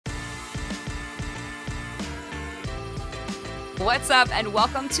What's up, and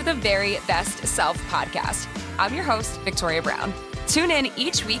welcome to the Very Best Self podcast. I'm your host, Victoria Brown. Tune in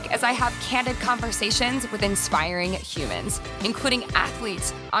each week as I have candid conversations with inspiring humans, including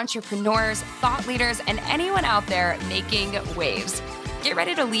athletes, entrepreneurs, thought leaders, and anyone out there making waves. Get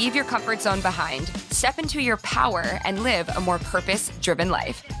ready to leave your comfort zone behind, step into your power, and live a more purpose-driven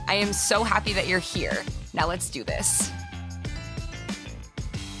life. I am so happy that you're here. Now let's do this.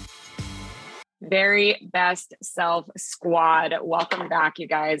 Very Best Self Squad. Welcome back, you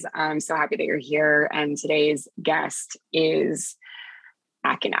guys. I'm so happy that you're here. And today's guest is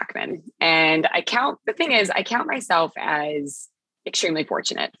Akin Akman. And I count myself as extremely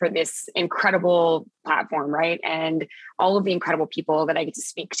fortunate for this incredible platform, right? And all of the incredible people that I get to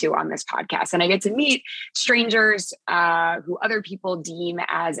speak to on this podcast. And I get to meet strangers who other people deem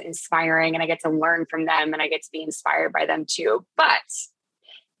as inspiring, and I get to learn from them, and I get to be inspired by them too. But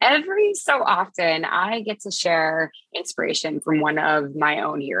every so often, I get to share inspiration from one of my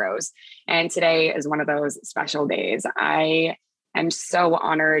own heroes. And today is one of those special days. I am so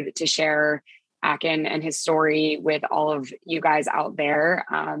honored to share Akin and his story with all of you guys out there,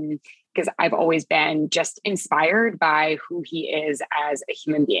 because I've always been just inspired by who he is as a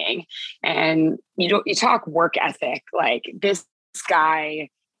human being. And you talk work ethic, like this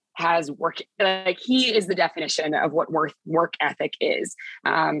guy has work, like he is the definition of what work ethic is.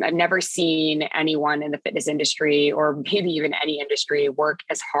 I've never seen anyone in the fitness industry, or maybe even any industry, work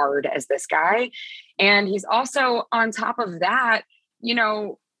as hard as this guy. And he's also, on top of that,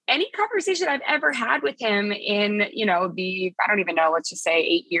 any conversation I've ever had with him in, I don't even know, let's just say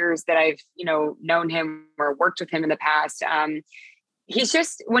 8 years that I've, known him or worked with him in the past. He's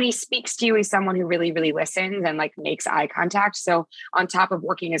just, when he speaks to you, he's someone who really, really listens and makes eye contact. So on top of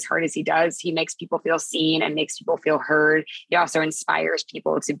working as hard as he does, he makes people feel seen and makes people feel heard. He also inspires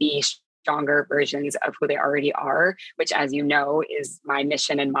people to be stronger versions of who they already are, which, as you know, is my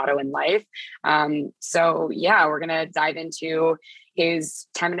mission and motto in life. So yeah, we're going to dive into his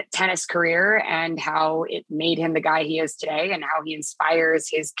tennis career and how it made him the guy he is today, and how he inspires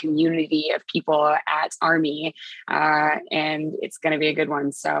his community of people at Army. And it's going to be a good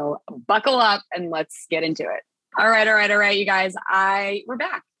one. So buckle up and let's get into it. All right, you guys.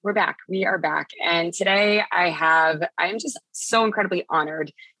 We're back. We are back. And today I'm just so incredibly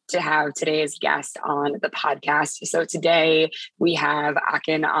honored to have today's guest on the podcast. So today we have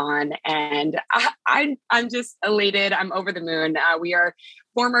Akin on, and I'm just elated. I'm over the moon. We are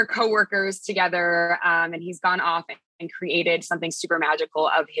former coworkers together, and he's gone off and created something super magical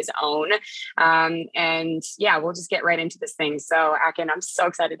of his own. And yeah, we'll just get right into this thing. So Akin, I'm so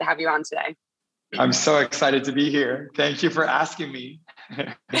excited to have you on today. I'm so excited to be here. Thank you for asking me.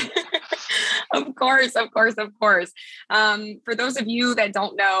 Of course. For those of you that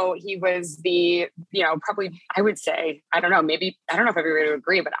don't know, he was the, probably, I would say, I don't know if everybody would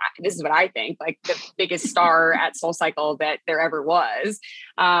agree, but this is what I think, the biggest star at SoulCycle that there ever was.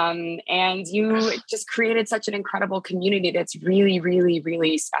 And you just created such an incredible community that's really, really,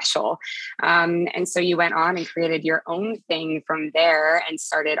 really special. And so you went on and created your own thing from there and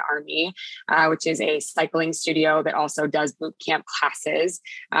started Army, which is a cycling studio that also does boot camp classes.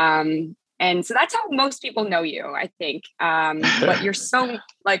 And so that's how most people know you, I think. But you're so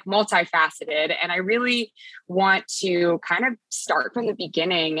multifaceted. And I really want to kind of start from the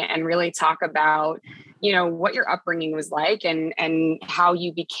beginning and really talk about, what your upbringing was like, and how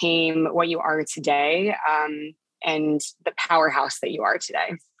you became what you are today, and the powerhouse that you are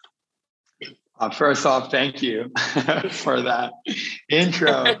today. First off, thank you for that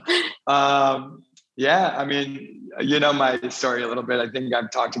intro. Yeah, I mean, my story a little bit. I think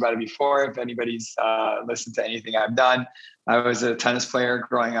I've talked about it before. If anybody's listened to anything I've done, I was a tennis player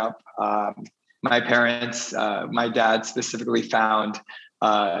growing up. My parents, my dad specifically found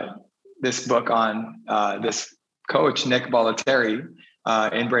this book on this coach, Nick Bollettieri,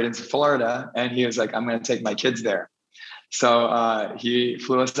 in Bradenton, Florida. And he was like, I'm going to take my kids there. So he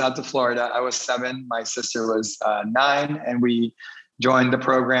flew us out to Florida. I was 7, my sister was 9, and we joined the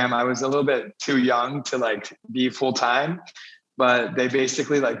program. I was a little bit too young to be full-time, but they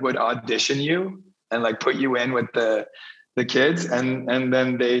basically would audition you and put you in with the kids. And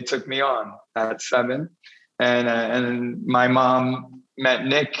then they took me on at 7, and my mom met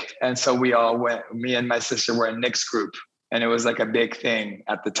Nick. And so we all went, me and my sister were in Nick's group, and it was a big thing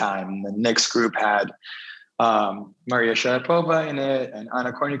at the time. The Nick's group had Maria Sharapova in it, and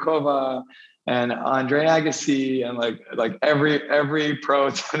Anna Kournikova, and Andre Agassi, and every pro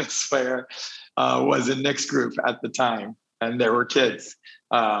tennis player was in Nick's group at the time, and there were kids,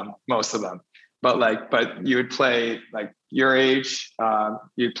 most of them. but you would play like your age,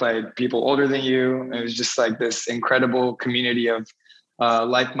 you'd play people older than you. It was just like this incredible community of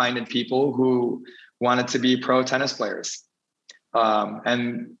like-minded people who wanted to be pro tennis players.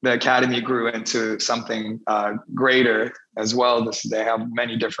 And the academy grew into something greater as well. They have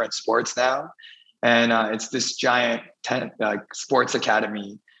many different sports now. And it's this giant sports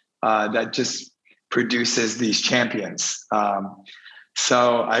academy that just produces these champions.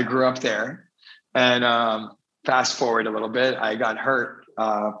 So I grew up there. And fast forward a little bit, I got hurt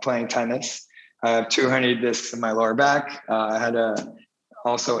playing tennis. I have 2 herniated discs in my lower back. I had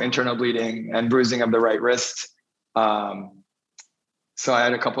also internal bleeding and bruising of the right wrist. So I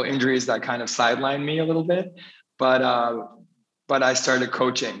had a couple injuries that kind of sidelined me a little bit, but I started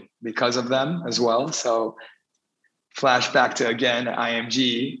coaching because of them as well. So flashback to, again,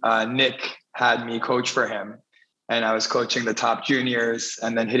 IMG, Nick had me coach for him. And I was coaching the top juniors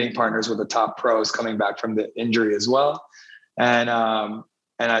and then hitting partners with the top pros coming back from the injury as well. And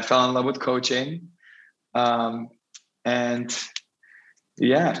I fell in love with coaching. And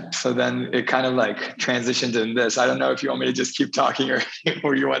yeah, so then it kind of like transitioned in this. I don't know if you want me to just keep talking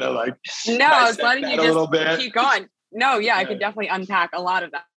or you want to like. No, I was letting you just keep going. No, yeah, I could definitely unpack a lot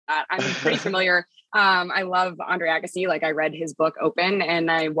of that. I'm pretty familiar. I love Andre Agassi. Like I read his book Open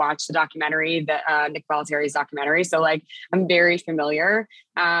and I watched the documentary, Nick Bollettieri's documentary. So like, I'm very familiar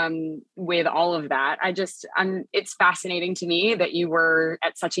with all of that. It's fascinating to me that you were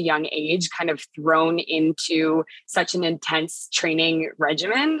at such a young age, kind of thrown into such an intense training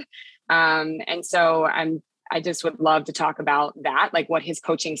regimen. And so I just would love to talk about that, like what his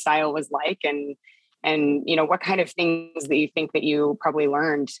coaching style was like and, you know, what kind of things that you think that you probably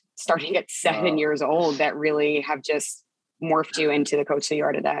learned starting at 7 years old that really have just morphed you into the coach that you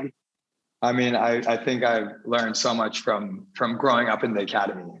are today? I mean, I think I've learned so much from growing up in the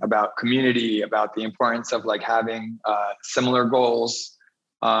academy about community, about the importance of like having similar goals,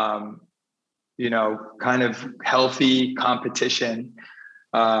 you know, kind of healthy competition,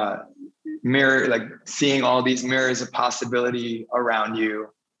 like seeing all these mirrors of possibility around you.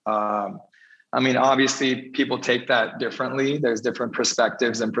 I mean, obviously people take that differently. There's different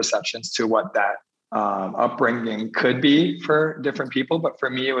perspectives and perceptions to what that upbringing could be for different people. But for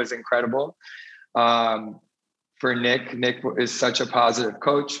me, it was incredible. For Nick is such a positive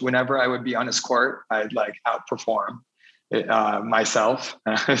coach. Whenever I would be on his court, I'd like outperform myself.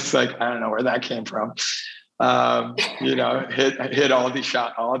 It's like, I don't know where that came from. You know, hit all these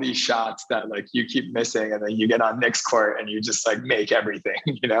shots that like you keep missing, and then you get on Nick's court and you just like make everything,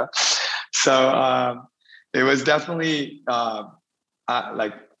 you know? So it was definitely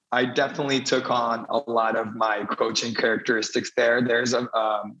like I definitely took on a lot of my coaching characteristics there. There's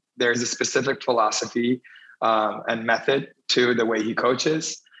a specific philosophy and method to the way he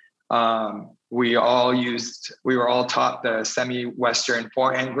coaches. We were all taught the semi-Western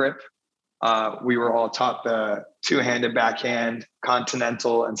forehand grip. We were all taught the two-handed backhand,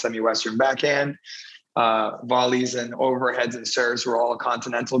 continental and semi-Western backhand. Volleys and overheads and serves were all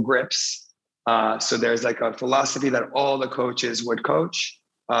continental grips. So there's like a philosophy that all the coaches would coach.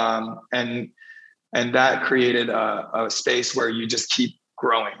 And that created a space where you just keep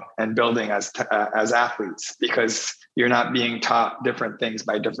growing and building as athletes, because you're not being taught different things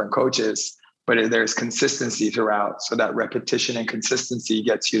by different coaches, but there's consistency throughout. So that repetition and consistency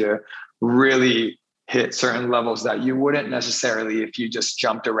gets you to really hit certain levels that you wouldn't necessarily if you just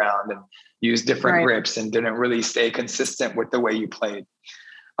jumped around and used different grips and didn't really stay consistent with the way you played.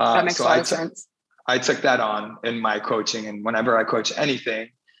 That makes a lot of sense. I took that on in my coaching, and whenever I coach anything,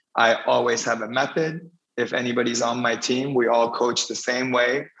 I always have a method. If anybody's on my team, we all coach the same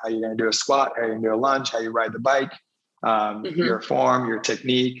way. How you're going to do a squat, how you're going to do a lunge, how you ride the bike, your form, your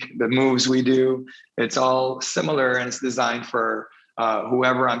technique, the moves we do. It's all similar, and it's designed for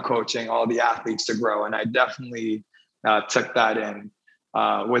whoever I'm coaching, all the athletes to grow. And I definitely took that in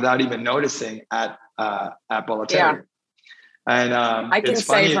without even noticing at Bollettieri. Yeah. And I can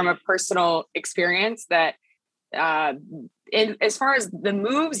say from a personal experience that as far as the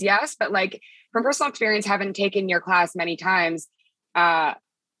moves, yes, but like from personal experience, having taken your class many times,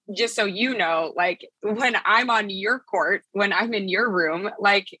 just so you know, like when I'm on your court, when I'm in your room,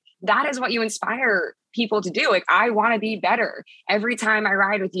 like that is what you inspire people to do. Like, I want to be better. Every time I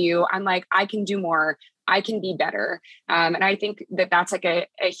ride with you, I'm like, I can do more. I can be better. And I think that that's like a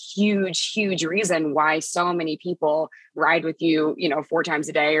huge, huge reason why so many people ride with you, you know, 4 times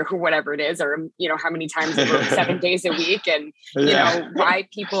a day or whatever it is, or, you know, how many times 7 days a week. And, you know, why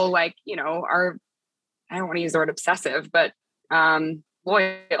people like, you know, are, I don't want to use the word obsessive, but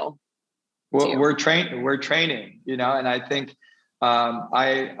loyal. Well, we're training, you know, and I think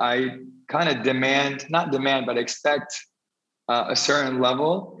I kind of not demand, but expect a certain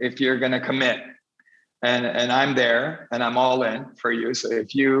level if you're going to commit. And I'm there and I'm all in for you. So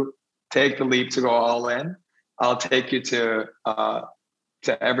if you take the leap to go all in, I'll take you to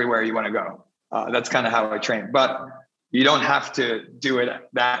everywhere you want to go. That's kind of how I train. But you don't have to do it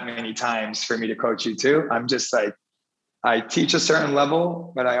that many times for me to coach you too. I'm just like, I teach a certain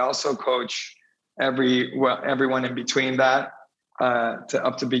level, but I also coach everyone in between that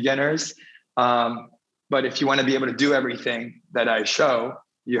up to beginners. But if you want to be able to do everything that I show,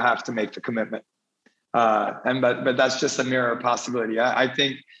 you have to make the commitment. But that's just a mirror possibility. I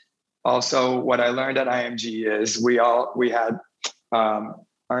think also what I learned at IMG is we had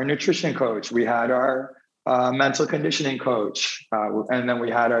our nutrition coach, we had our mental conditioning coach, and then we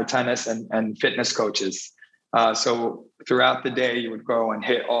had our tennis and fitness coaches. So throughout the day, you would go and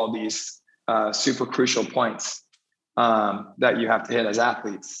hit all these super crucial points that you have to hit as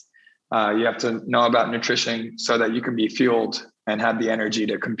athletes. You have to know about nutrition so that you can be fueled and have the energy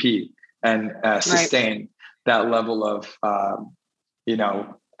to compete and sustain that level of,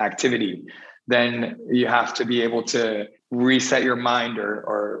 activity. Then you have to be able to reset your mind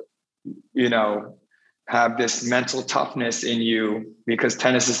or have this mental toughness in you, because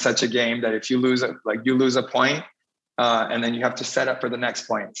tennis is such a game that if you lose a point, and then you have to set up for the next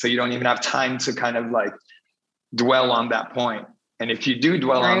point. So you don't even have time to kind of like dwell on that point. And if you do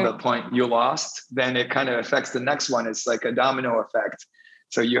dwell on the point you lost, then it kind of affects the next one. It's like a domino effect.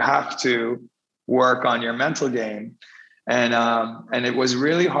 So you have to work on your mental game. And it was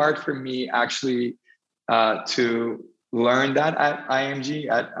really hard for me actually to learn that at IMG,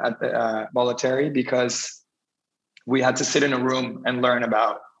 at Bollettieri, because we had to sit in a room and learn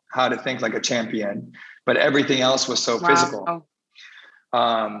about how to think like a champion, but everything else was so physical.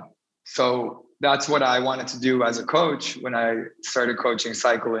 So that's what I wanted to do as a coach when I started coaching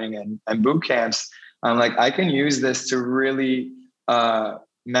cycling and boot camps. I'm like, I can use this to really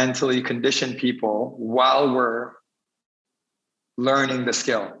mentally condition people while we're learning the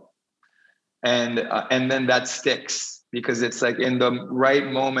skill. And then that sticks, because it's like in the right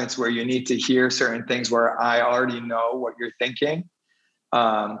moments where you need to hear certain things where I already know what you're thinking.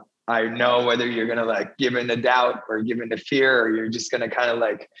 I know whether you're going to like give in to doubt or give in to fear, or you're just going to kind of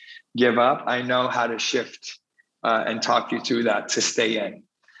like give up. I know how to shift and talk you through that to stay in.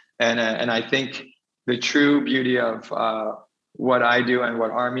 And I think the true beauty of what I do and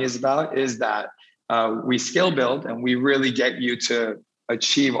what Army is about is that we skill build, and we really get you to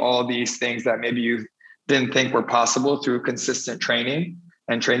achieve all these things that maybe you didn't think were possible through consistent training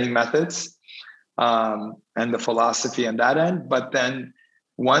and training methods and the philosophy on that end. But then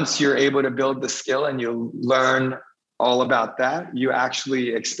once you're able to build the skill and you learn all about that, you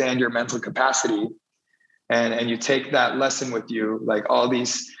actually expand your mental capacity, and you take that lesson with you, like all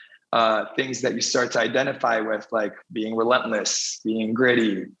these things that you start to identify with, like being relentless, being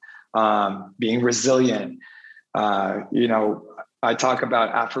gritty, being resilient. I talk about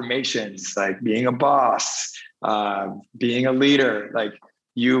affirmations, like being a boss, being a leader. Like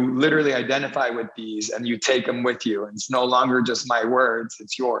you literally identify with these and you take them with you. And it's no longer just my words,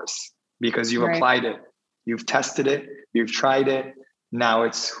 it's yours, because you've applied it. You've tested it. You've tried it. Now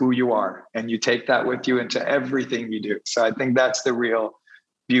it's who you are. And you take that with you into everything you do. So I think that's the real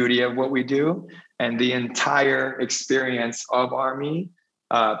beauty of what we do. And the entire experience of Army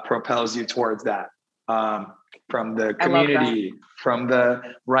propels you towards that. From the community, from the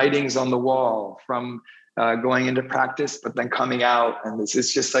writings on the wall, from going into practice, but then coming out. And this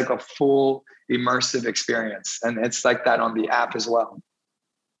is just like a full immersive experience. And it's like that on the app as well.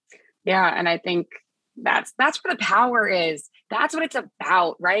 Yeah. And I think that's where the power is. That's what it's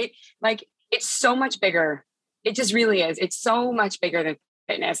about, right? Like it's so much bigger. It just really is. It's so much bigger than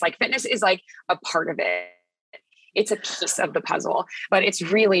fitness. Like fitness is like a part of it. It's a piece of the puzzle, but it's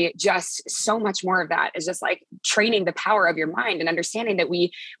really just so much more of that. Is just like training the power of your mind and understanding that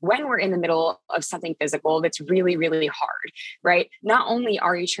when we're in the middle of something physical, that's really, really hard, right? Not only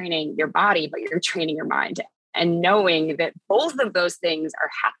are you training your body, but you're training your mind, and knowing that both of those things are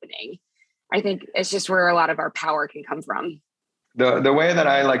happening. I think it's just where a lot of our power can come from. The way that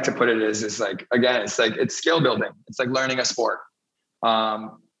I like to put it is like, again, it's skill building. It's like learning a sport.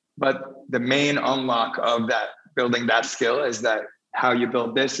 But the main unlock of that, building that skill, is that how you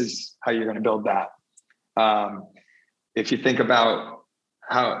build this is how you're going to build that. If you think about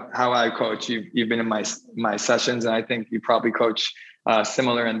how I coach, you've been in my sessions, and I think you probably coach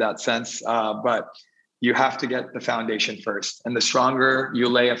similar in that sense. But you have to get the foundation first. And the stronger you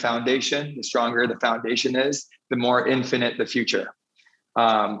lay a foundation, the stronger the foundation is, the more infinite the future.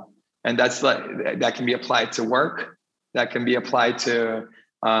 And that can be applied to work. That can be applied to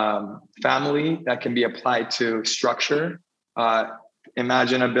Family that can be applied to structure.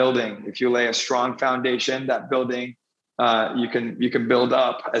 Imagine a building. If you lay a strong foundation, that building you can build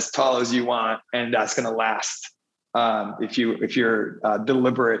up as tall as you want, and that's going to last. If you're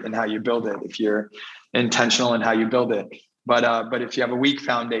deliberate in how you build it, if you're intentional in how you build it. But if you have a weak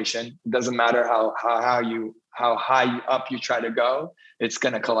foundation, it doesn't matter how high up you try to go, it's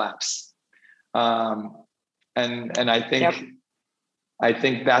going to collapse. And I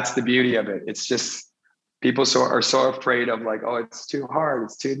think that's the beauty of it. It's just people are so afraid of like, oh, it's too hard,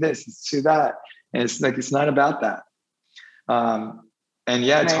 it's too this, it's too that, and it's like it's not about that. And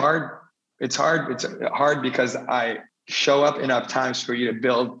yeah, it's hard. It's hard because I show up enough times for you to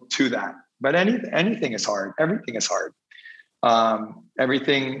build to that. But anything is hard. Everything is hard.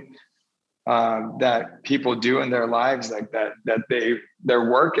 Everything that people do in their lives, like their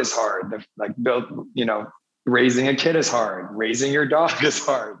work is hard. Like raising a kid is hard. Raising your dog is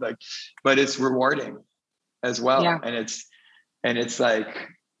hard. But it's rewarding as well. Yeah. And it's like,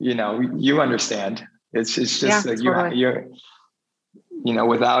 you understand. It's just like totally. you're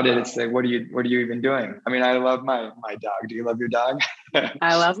without it, it's like, what are you even doing? I mean, I love my dog. Do you love your dog?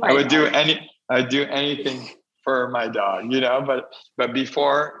 I love my dog. I'd do anything for my dog, but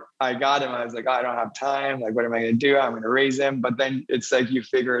before I got him, I was like, oh, I don't have time. Like, what am I going to do? I'm going to raise him. But then it's like, you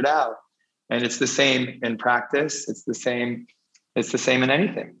figure it out, and it's the same in practice. It's the same in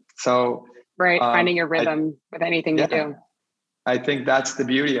anything. So finding your rhythm with anything you do. I think that's the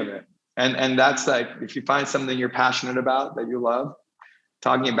beauty of it. And that's like, if you find something you're passionate about that you love,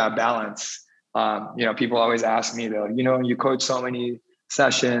 talking about balance, people always ask me, though, you coach so many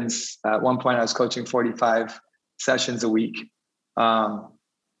sessions. At one point I was coaching 45 sessions a week.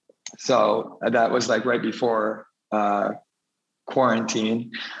 So that was like right before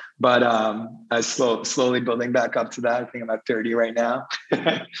quarantine, but I was slowly building back up to that. I think I'm at 30 right now,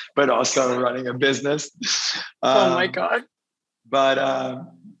 but also running a business. Oh my God. But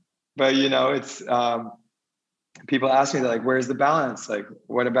it's, people ask me, they're like, where's the balance? Like,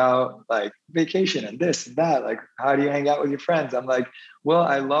 what about like vacation and this and that? Like, how do you hang out with your friends? I'm like, well,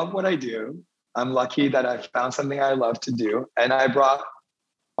 I love what I do. I'm lucky that I found something I love to do. And I brought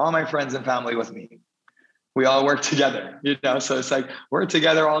all my friends and family with me. We all work together, so it's like, we're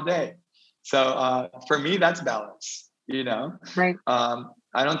together all day. So for me, that's balance, Right.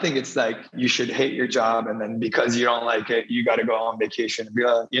 I don't think it's like you should hate your job and then because you don't like it, you got to go on vacation and be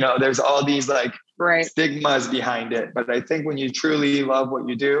like, there's all these like stigmas behind it. But I think when you truly love what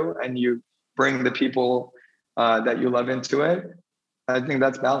you do and you bring the people that you love into it, I think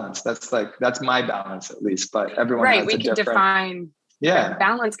that's balance. That's my balance at least, but everyone has we can define. Yeah.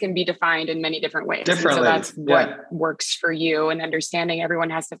 Balance can be defined in many different ways. Differently. So that's what works for you, and understanding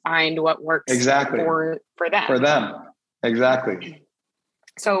everyone has to find what works exactly for them. For them. Exactly.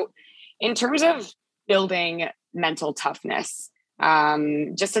 So in terms of building mental toughness,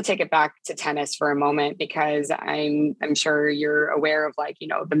 just to take it back to tennis for a moment, because I'm sure you're aware of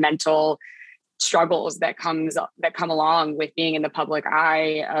the mental struggles that come along with being in the public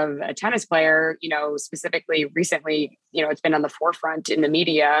eye of a tennis player, specifically recently, it's been on the forefront in the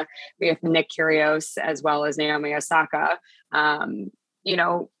media with Nick Kyrgios as well as Naomi Osaka.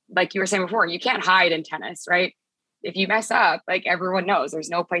 Like you were saying before, you can't hide in tennis, right? If you mess up, like everyone knows, there's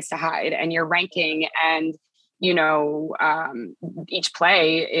no place to hide, and your ranking and each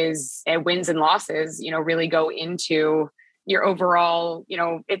play is wins and losses, really go into your overall,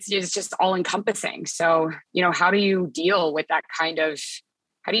 it's just all encompassing. So, how do you deal with that how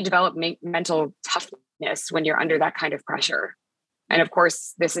do you develop mental toughness when you're under that kind of pressure? And of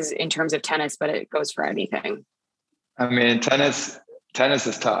course, this is in terms of tennis, but it goes for anything. I mean, tennis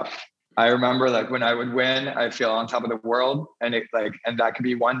is tough. I remember like when I would win, I feel on top of the world, and and that could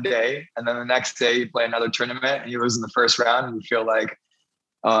be one day. And then the next day you play another tournament and you lose in the first round and you feel like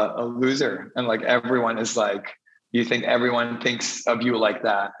a loser. And like everyone is like, you think everyone thinks of you like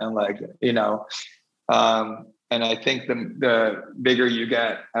that. And and I think the bigger you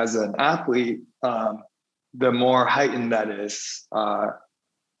get as an athlete, the more heightened that is,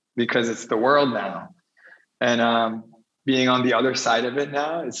 because it's the world now. And being on the other side of it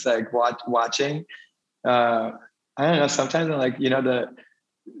now, it's like watching, I don't know, sometimes I'm like,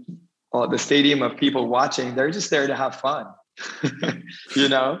 the stadium of people watching, they're just there to have fun.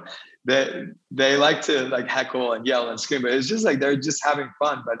 They like to like heckle and yell and scream, but it's just like they're just having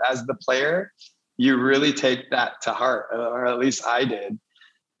fun. But as the player, you really take that to heart, or at least I did.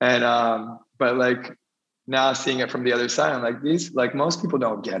 And but like now seeing it from the other side, I'm like, most people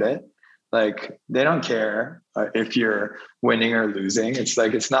don't get it. Like they don't care if you're winning or losing. It's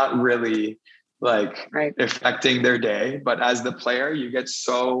like, it's not really like right. affecting their day. But as the player, you get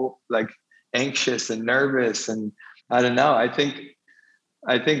so like anxious and nervous, and I don't know. I think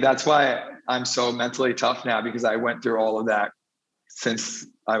that's why I'm so mentally tough now, because I went through all of that since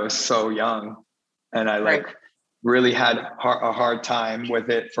I was so young, and I like really had a hard time with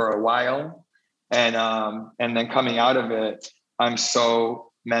it for a while. And then coming out of it, I'm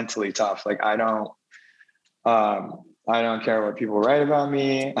so mentally tough. Like I don't care what people write about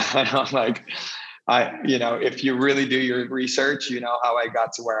me. I don't like, if you really do your research, you know how I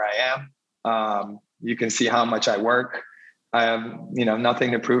got to where I am. You can see how much I work. I have,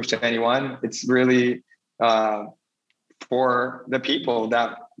 nothing to prove to anyone. It's really for the people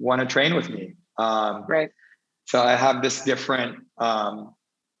that want to train with me. So I have this different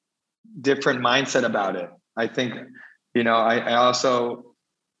mindset about it. I think, I also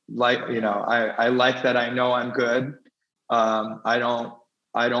like, I like that I know I'm good. I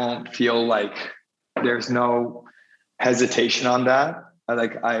don't feel like there's no hesitation on that.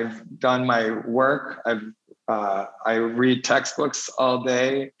 I've done my work. I read textbooks all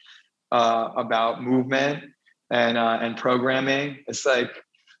day about movement and programming. It's like,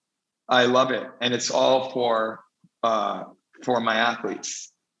 I love it. And it's all for my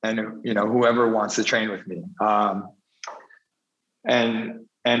athletes and, whoever wants to train with me.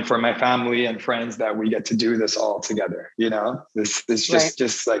 And for my family and friends that we get to do this all together, this is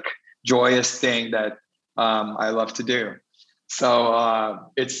just like joyous thing that I love to do. So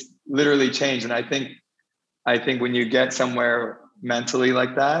it's literally changed. And I think when you get somewhere mentally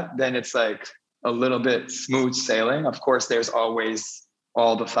like that, then it's like a little bit smooth sailing. Of course, there's always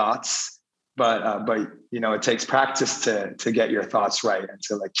all the thoughts, but it takes practice to get your thoughts right and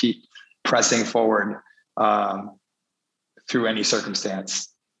to like keep pressing forward through any circumstance.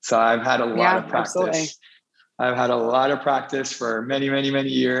 So I've had a lot of practice. Absolutely. I've had a lot of practice for many, many, many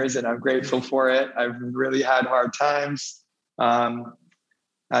years, and I'm grateful for it. I've really had hard times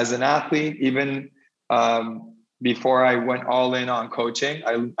as an athlete, even before I went all in on coaching.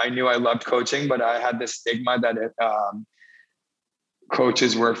 I knew I loved coaching, but I had this stigma that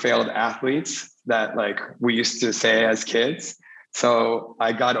coaches were failed athletes, that like we used to say as kids. So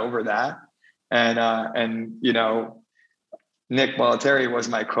I got over that. And Nick Bollettieri was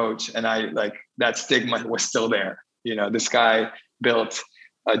my coach, and I like that stigma was still there. This guy built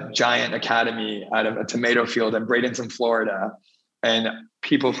a giant academy out of a tomato field in Bradenton, Florida, and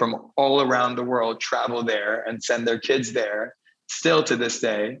people from all around the world travel there and send their kids there still to this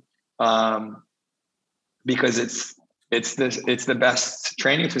day, because it's the best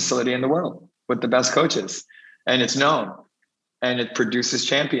training facility in the world with the best coaches, and it's known, and it produces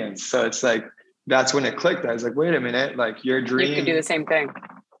champions. So it's like, that's when it clicked. I was like, wait a minute, like your dream. You can do the same thing.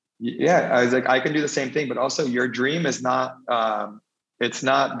 Yeah. I was like, I can do the same thing, but also your dream is not, it's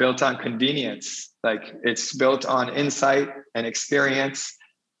not built on convenience. Like it's built on insight and experience,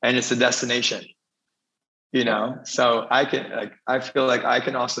 and it's a destination, so I feel like I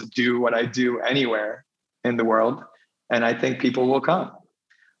can also do what I do anywhere in the world. And I think people will come.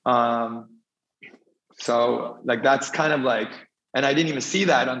 So like, that's kind of like, and I didn't even see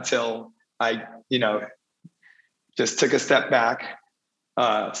that until I, just took a step back,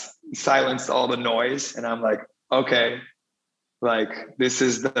 silenced all the noise. And I'm like, okay, like this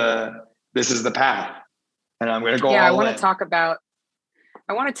is the path, and I'm going to go. Yeah. I want to talk about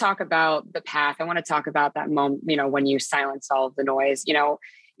the path. I want to talk about that moment, when you silence all of the noise,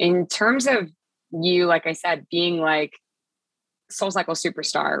 in terms of you, like I said, being like SoulCycle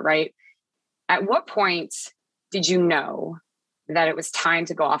superstar, right? At what point did you know that it was time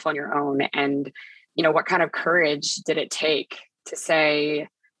to go off on your own? And, what kind of courage did it take to say,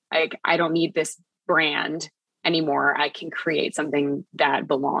 like, I don't need this brand anymore. I can create something that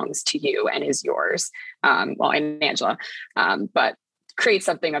belongs to you and is yours. And Angela, but create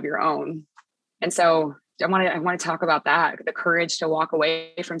something of your own. And so I want to talk about that, the courage to walk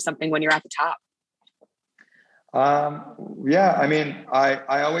away from something when you're at the top. Yeah, I mean,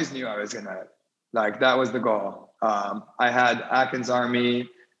 I always knew I was gonna, like, that was the goal. I had Atkins Army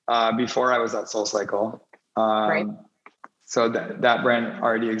before I was at SoulCycle. Right. So that brand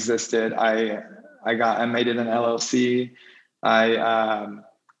already existed. I made it an LLC.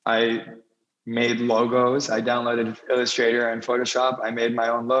 I made logos. I downloaded Illustrator and Photoshop. I made my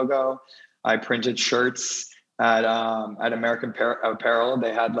own logo. I printed shirts at American Apparel.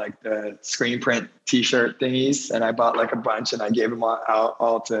 They had like the screen print T-shirt thingies, and I bought like a bunch, and I gave them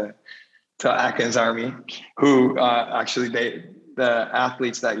all to Atkins Army, who actually the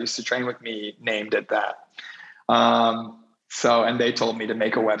athletes that used to train with me named it that. So, and they told me to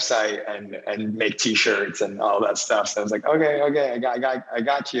make a website and make t-shirts and all that stuff. So I was like, okay, I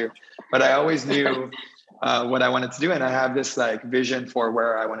got you. But I always knew what I wanted to do. And I have this like vision for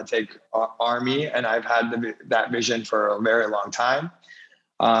where I want to take Army. And I've had that vision for a very long time.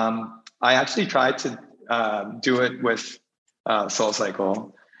 I actually tried to do it with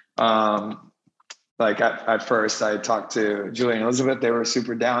SoulCycle. Like at first I talked to Julie and Elizabeth, they were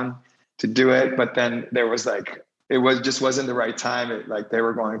super down to do it. But then there was like, just wasn't the right time. Like they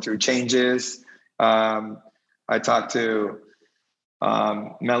were going through changes. I talked to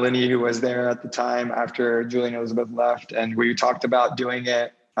Melanie, who was there at the time after Julie and Elizabeth left, and we talked about doing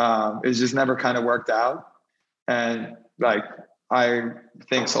it. It just never kind of worked out. And like, I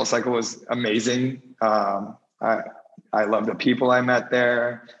think SoulCycle was amazing. I love the people I met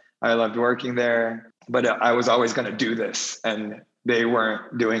there. I loved working there, but I was always going to do this, and they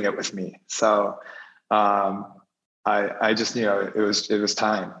weren't doing it with me. So I just, it was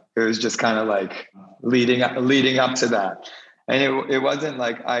time. It was just kind of like leading up to that. And it wasn't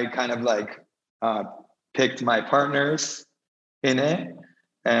like I kind of like picked my partners in it,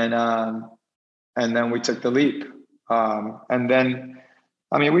 and then we took the leap. And then,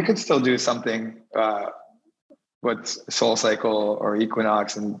 I mean, we could still do something with SoulCycle or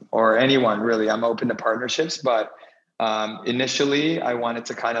Equinox or anyone really. I'm open to partnerships, but initially I wanted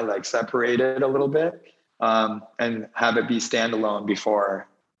to kind of like separate it a little bit and have it be standalone before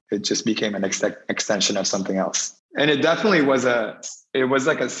it just became an extension of something else. And it definitely was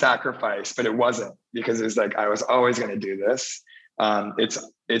like a sacrifice, but it wasn't, because it's like, I was always going to do this.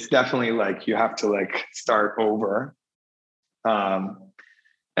 It's definitely like, you have to like start over.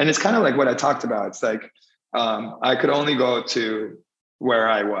 And it's kind of like what I talked about. It's like, I could only go to where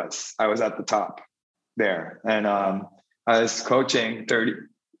I was at the top there. And I was coaching 30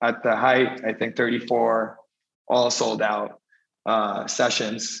 at the height, I think 34, all sold out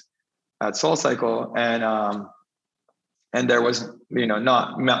sessions at SoulCycle. And there was,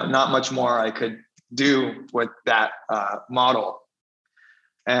 not much more I could do with that model.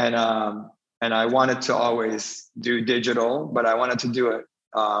 And I wanted to always do digital, but I wanted to do it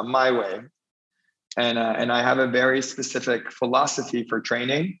my way. And I have a very specific philosophy for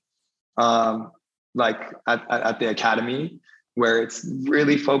training, like at the academy, where it's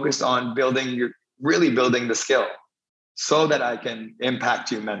really focused on building the skill so that I can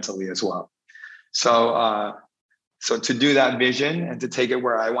impact you mentally as well. So to do that vision and to take it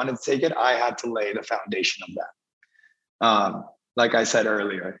where I wanted to take it, I had to lay the foundation of that. Like I said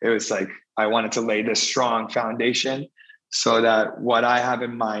earlier, it was like, I wanted to lay this strong foundation so that what I have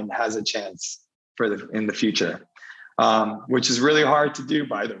in mind has a chance in the future, which is really hard to do,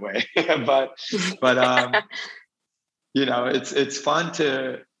 by the way. but it's fun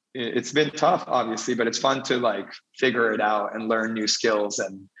it's been tough, obviously, but it's fun to like figure it out and learn new skills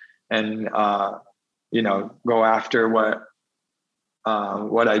and go after what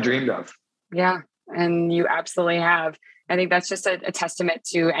I dreamed of. Yeah. And you absolutely have. I think that's just a testament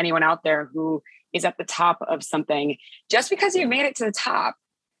to anyone out there who is at the top of something. Just because you made it to the top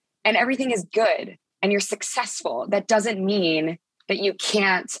and everything is good and you're successful, that doesn't mean that you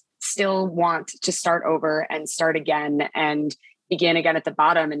can't still want to start over and start again and begin again at the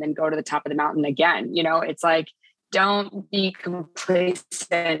bottom and then go to the top of the mountain again. It's like, don't be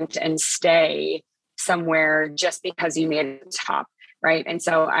complacent and stay somewhere just because you made it to the top. Right. And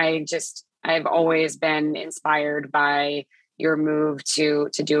so I've always been inspired by your move to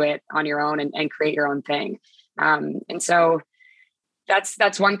do it on your own and create your own thing. And so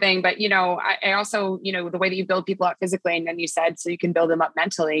that's one thing, but, I also, the way that you build people up physically, and then you said, so you can build them up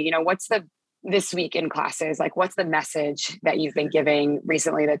mentally, what's this week in classes, like, what's the message that you've been giving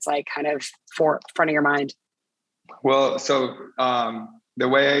recently that's like kind of front of your mind? Well, so the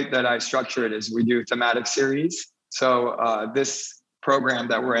way that I structure it is we do thematic series. So this program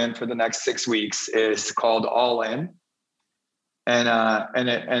that we're in for the next 6 weeks is called All In. And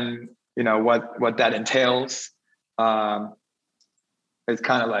what that entails, it's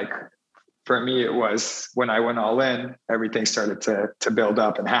kind of like, for me, it was when I went all in, everything started to build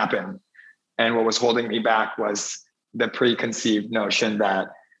up and happen. And what was holding me back was the preconceived notion that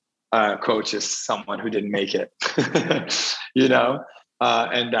coach is someone who didn't make it, and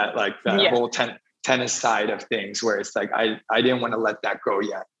that like the whole tennis side of things, where it's like, I didn't want to let that go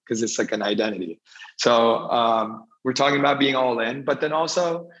yet, because it's like an identity. So we're talking about being all in, but then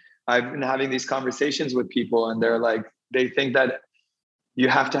also I've been having these conversations with people, and they think that you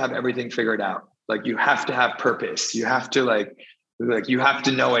have to have everything figured out. Like, you have to have purpose. You have to like you have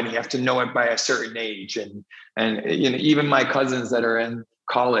to know it. And you have to know it by a certain age. And even my cousins that are in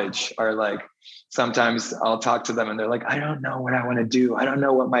college are like, sometimes I'll talk to them and they're like, I don't know what I want to do. I don't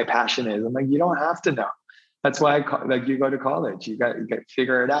know what my passion is. I'm like, you don't have to know. That's why like you go to college, you got to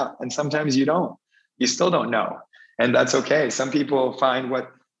figure it out. And sometimes you don't, you still don't know. And that's okay. Some people find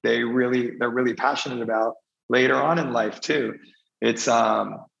what they're really passionate about later on in life too. It's,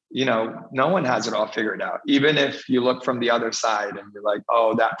 you know, no one has it all figured out. Even if you look from the other side and you're like,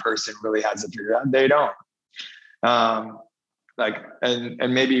 oh, that person really has it figured out. They don't.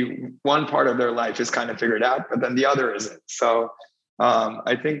 And maybe one part of their life is kind of figured out, but then the other isn't. So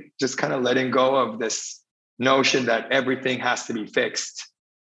I think just kind of letting go of this notion that everything has to be fixed.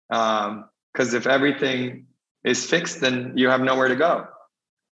 Because if everything is fixed, then you have nowhere to go.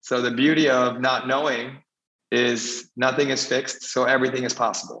 So the beauty of not knowing is nothing is fixed, so everything is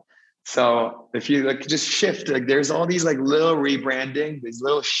possible. So if you like just shift, like there's all these like little rebranding, these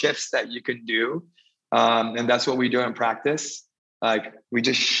little shifts that you can do. And that's what we do in practice. Like we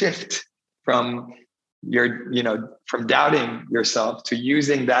just shift from from doubting yourself to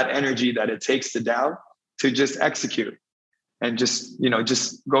using that energy that it takes to doubt to just execute and just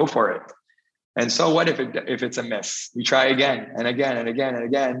go for it. And so what if it's a miss? You try again and again and again and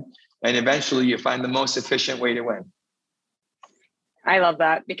again, and eventually you find the most efficient way to win. I love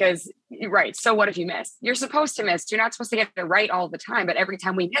that because, right. So what if you miss? You're supposed to miss. You're not supposed to get it right all the time, but every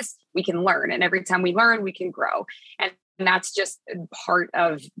time we miss, we can learn. And every time we learn, we can grow. And that's just part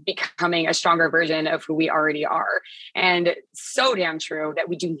of becoming a stronger version of who we already are. And so damn true that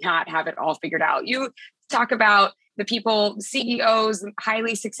we do not have it all figured out. You talk about the people, CEOs,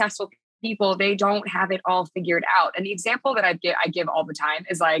 highly successful people, they don't have it all figured out. And the example that I give all the time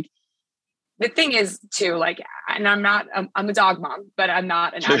is like, the thing is too, like, and I'm a dog mom, but I'm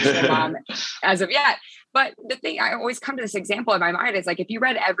not an actual mom as of yet. But the thing, I always come to this example in my mind is like, if you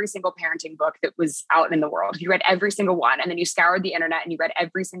read every single parenting book that was out in the world, if you read every single one, and then you scoured the internet and you read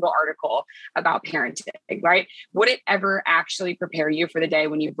every single article about parenting, right? Would it ever actually prepare you for the day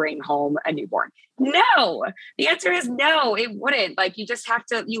when you bring home a newborn? No, the answer is no, it wouldn't. Like you just have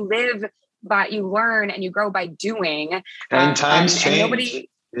to, you live by, you learn and you grow by doing. And times change.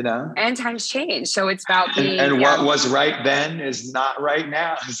 And times change. So it's about being, and what was right then is not right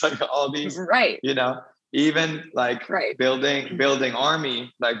now. It's like all these, right. Even like building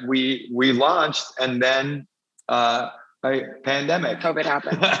Army, like we launched and then pandemic, COVID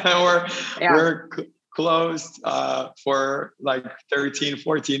happened. We're closed for like 13,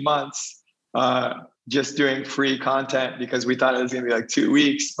 14 months, just doing free content because we thought it was going to be like 2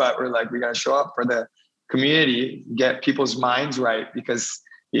 weeks, but we're like, we got to show up for the community, get people's minds right because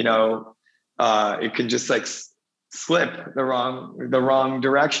it can just like slip the wrong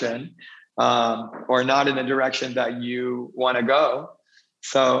direction, or not in the direction that you want to go.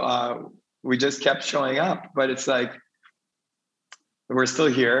 So we just kept showing up, but it's like, we're still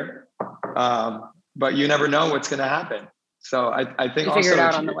here, but you never know what's going to happen. So I think you figure it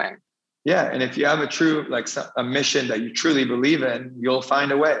out on the way. Yeah. And if you have a true, like a mission that you truly believe in, you'll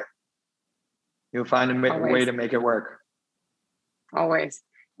find a way. You'll find a way to make it work. Always.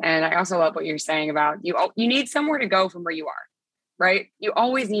 And I also love what you're saying about you need somewhere to go from where you are, right? You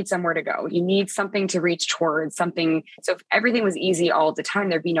always need somewhere to go. You need something to reach towards, something. So if everything was easy all the time,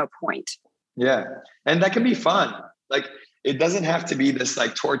 there'd be no point. Yeah. And that can be fun. Like it doesn't have to be this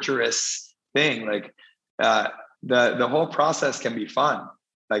like torturous thing. Like the whole process can be fun.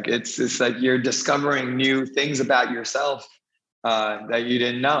 Like it's like you're discovering new things about yourself that you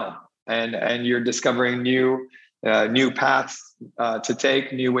didn't know. And you're discovering new paths to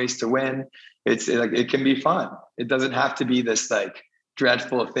take, new ways to win. It's like, it can be fun. It doesn't have to be this like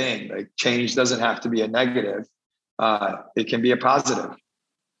dreadful thing. Like change doesn't have to be a negative. It can be a positive.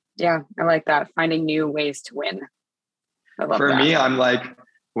 Yeah. I like that. Finding new ways to win. I love For that. me, I'm like,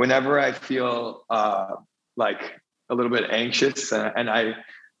 whenever I feel like a little bit anxious and I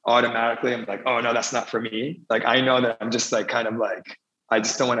automatically I'm like, oh no, that's not for me. Like, I know that I'm just like, kind of like, I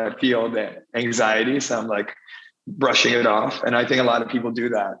just don't want to feel the anxiety. So I'm like brushing it off. And I think a lot of people do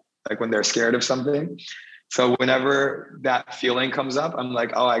that, like when they're scared of something. So whenever that feeling comes up, I'm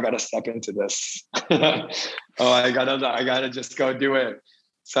like, oh, I got to step into this. I gotta just go do it.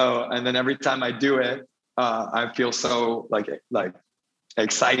 So, and then every time I do it, I feel so like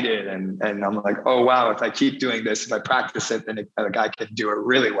excited. And I'm like, oh, wow, if I keep doing this, if I practice it, then I can do it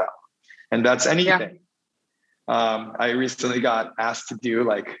really well. And that's anything. Yeah. I recently got asked to do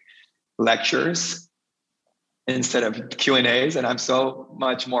like lectures instead of Q&As. And I'm so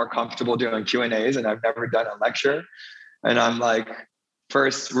much more comfortable doing Q&As and I've never done a lecture. And I'm like,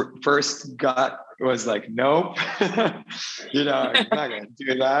 first gut was like, nope, I'm not going to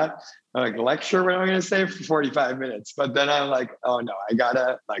do that. like lecture what I'm going to say for 45 minutes. But then I'm like, oh no,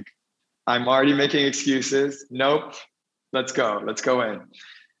 I'm already making excuses. Nope. Let's go in.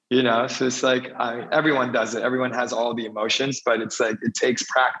 So it's like, everyone does it. Everyone has all the emotions, but it's like, it takes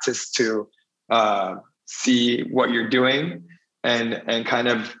practice to see what you're doing and kind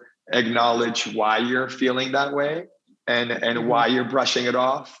of acknowledge why you're feeling that way and why you're brushing it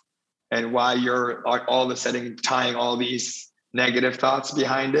off and why you're all of a sudden tying all these negative thoughts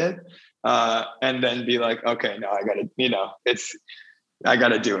behind it. And then be like, okay, no, I gotta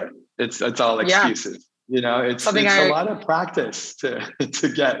do it. It's all excuses. It's a lot of practice to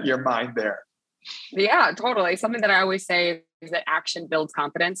get your mind there. Yeah, totally. Something that I always say is that action builds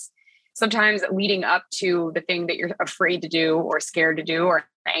confidence. Sometimes leading up to the thing that you're afraid to do or scared to do or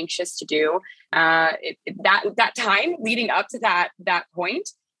anxious to do, that time leading up to that point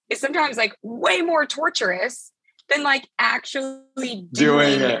is sometimes like way more torturous than like actually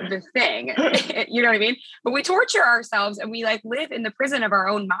doing the thing. You know what I mean? But we torture ourselves and we like live in the prison of our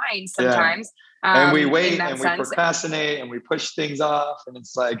own minds sometimes. Yeah. And we wait and we procrastinate and we push things off. And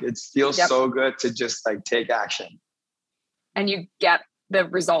it's like, it feels so good to just like take action. And you get the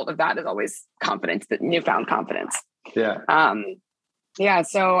result of that is always confidence, that newfound confidence. Yeah. Yeah.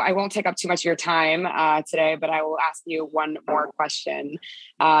 So I won't take up too much of your time today, but I will ask you one more question,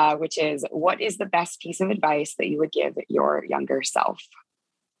 which is, what is the best piece of advice that you would give your younger self?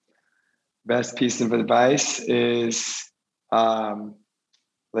 Best piece of advice is,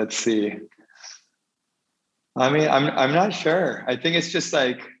 let's see. I mean, I'm not sure. I think it's just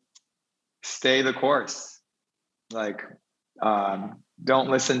like, stay the course. Like, don't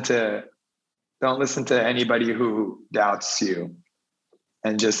listen to anybody who doubts you.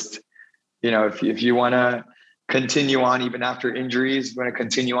 And just, if you want to continue on, even after injuries, you want to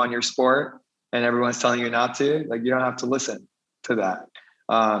continue on your sport and everyone's telling you not to, like, you don't have to listen to that.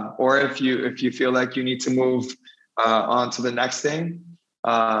 Or if you feel like you need to move on to the next thing,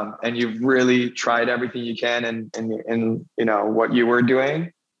 and you've really tried everything you can and what you were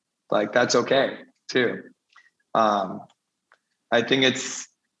doing, like, that's okay too. I think it's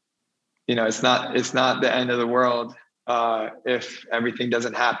not the end of the world if everything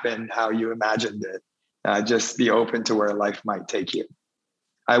doesn't happen how you imagined it. Just be open to where life might take you.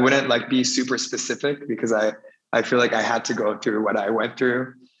 I wouldn't like be super specific because I feel like I had to go through what I went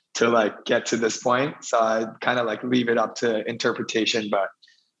through to like get to this point. So I kind of like leave it up to interpretation, but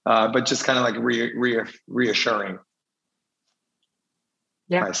just kind of like reassuring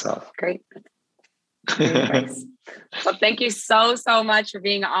myself. Great. Well, thank you so much for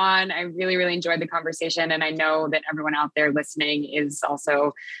being on. I really, really enjoyed the conversation. And I know that everyone out there listening is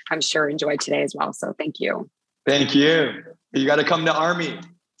also, I'm sure, enjoyed today as well. So thank you. Thank you. You got to come to Army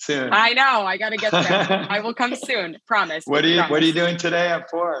soon. I know. I got to get there. I will come soon. Promise. What are you doing today at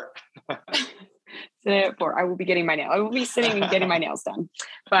 4? Today at 4. I will be getting my nails. I will be sitting and getting my nails done,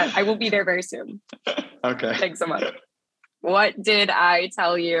 but I will be there very soon. Okay. Thanks so much. What did I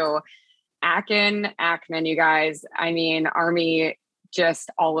tell you? Akin Akman, you guys. I mean, Army,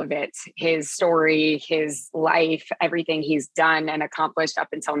 just all of it. His story, his life, everything he's done and accomplished up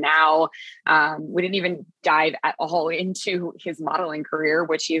until now. We didn't even dive at all into his modeling career,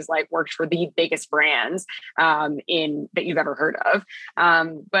 which he's like worked for the biggest brands that you've ever heard of.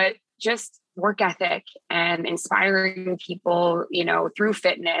 But just work ethic and inspiring people, through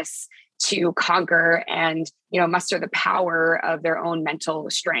fitness to conquer and, muster the power of their own mental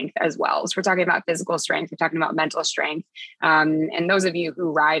strength as well. So we're talking about physical strength. We're talking about mental strength. And those of you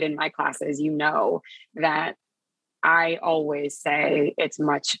who ride in my classes, that I always say it's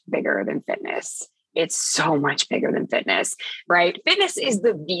much bigger than fitness. It's so much bigger than fitness, right? Fitness is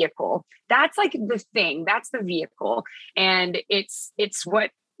the vehicle. That's like the thing. That's the vehicle. And it's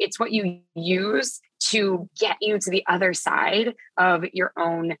what you use to get you to the other side of your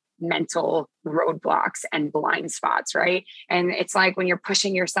own mental roadblocks and blind spots, right? And it's like when you're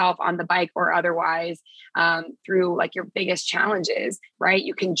pushing yourself on the bike or otherwise through like your biggest challenges, right?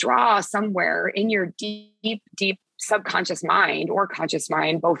 You can draw somewhere in your deep, deep subconscious mind or conscious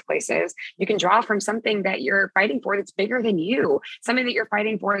mind, both places. You can draw from something that you're fighting for that's bigger than you, something that you're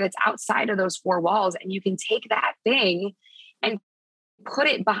fighting for that's outside of those 4 walls. And you can take that thing and put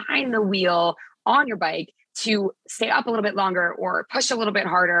it behind the wheel on your bike to stay up a little bit longer or push a little bit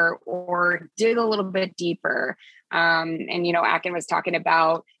harder or dig a little bit deeper. And, Akin was talking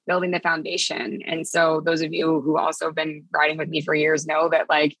about building the foundation. And so those of you who also have been riding with me for years know that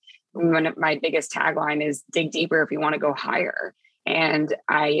like one of my biggest tagline is dig deeper if you want to go higher. And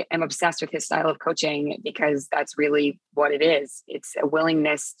I am obsessed with his style of coaching because that's really what it is. It's a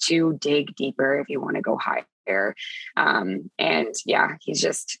willingness to dig deeper if you want to go higher. And yeah, he's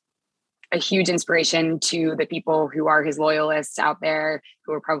just a huge inspiration to the people who are his loyalists out there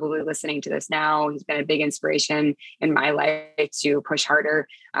who are probably listening to this now. He's been a big inspiration in my life to push harder,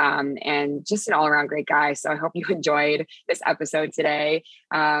 and just an all around great guy. So I hope you enjoyed this episode today.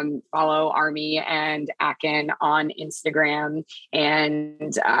 Follow Army and Akin on Instagram,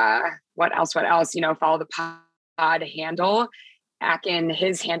 and what else? Follow the pod handle. Akin,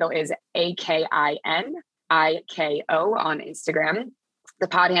 his handle is AKINIKO on Instagram. The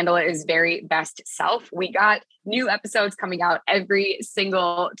pod handle is Very Best Self. We got new episodes coming out every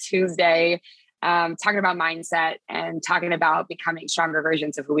single Tuesday, talking about mindset and talking about becoming stronger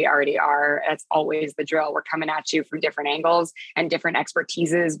versions of who we already are. That's always the drill. We're coming at you from different angles and different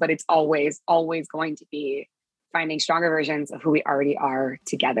expertises, but it's always going to be finding stronger versions of who we already are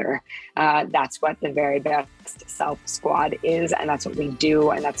together. That's what the Very Best Self Squad is, and that's what we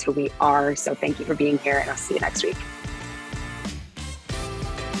do, and that's who we are. So thank you for being here, and I'll see you next week.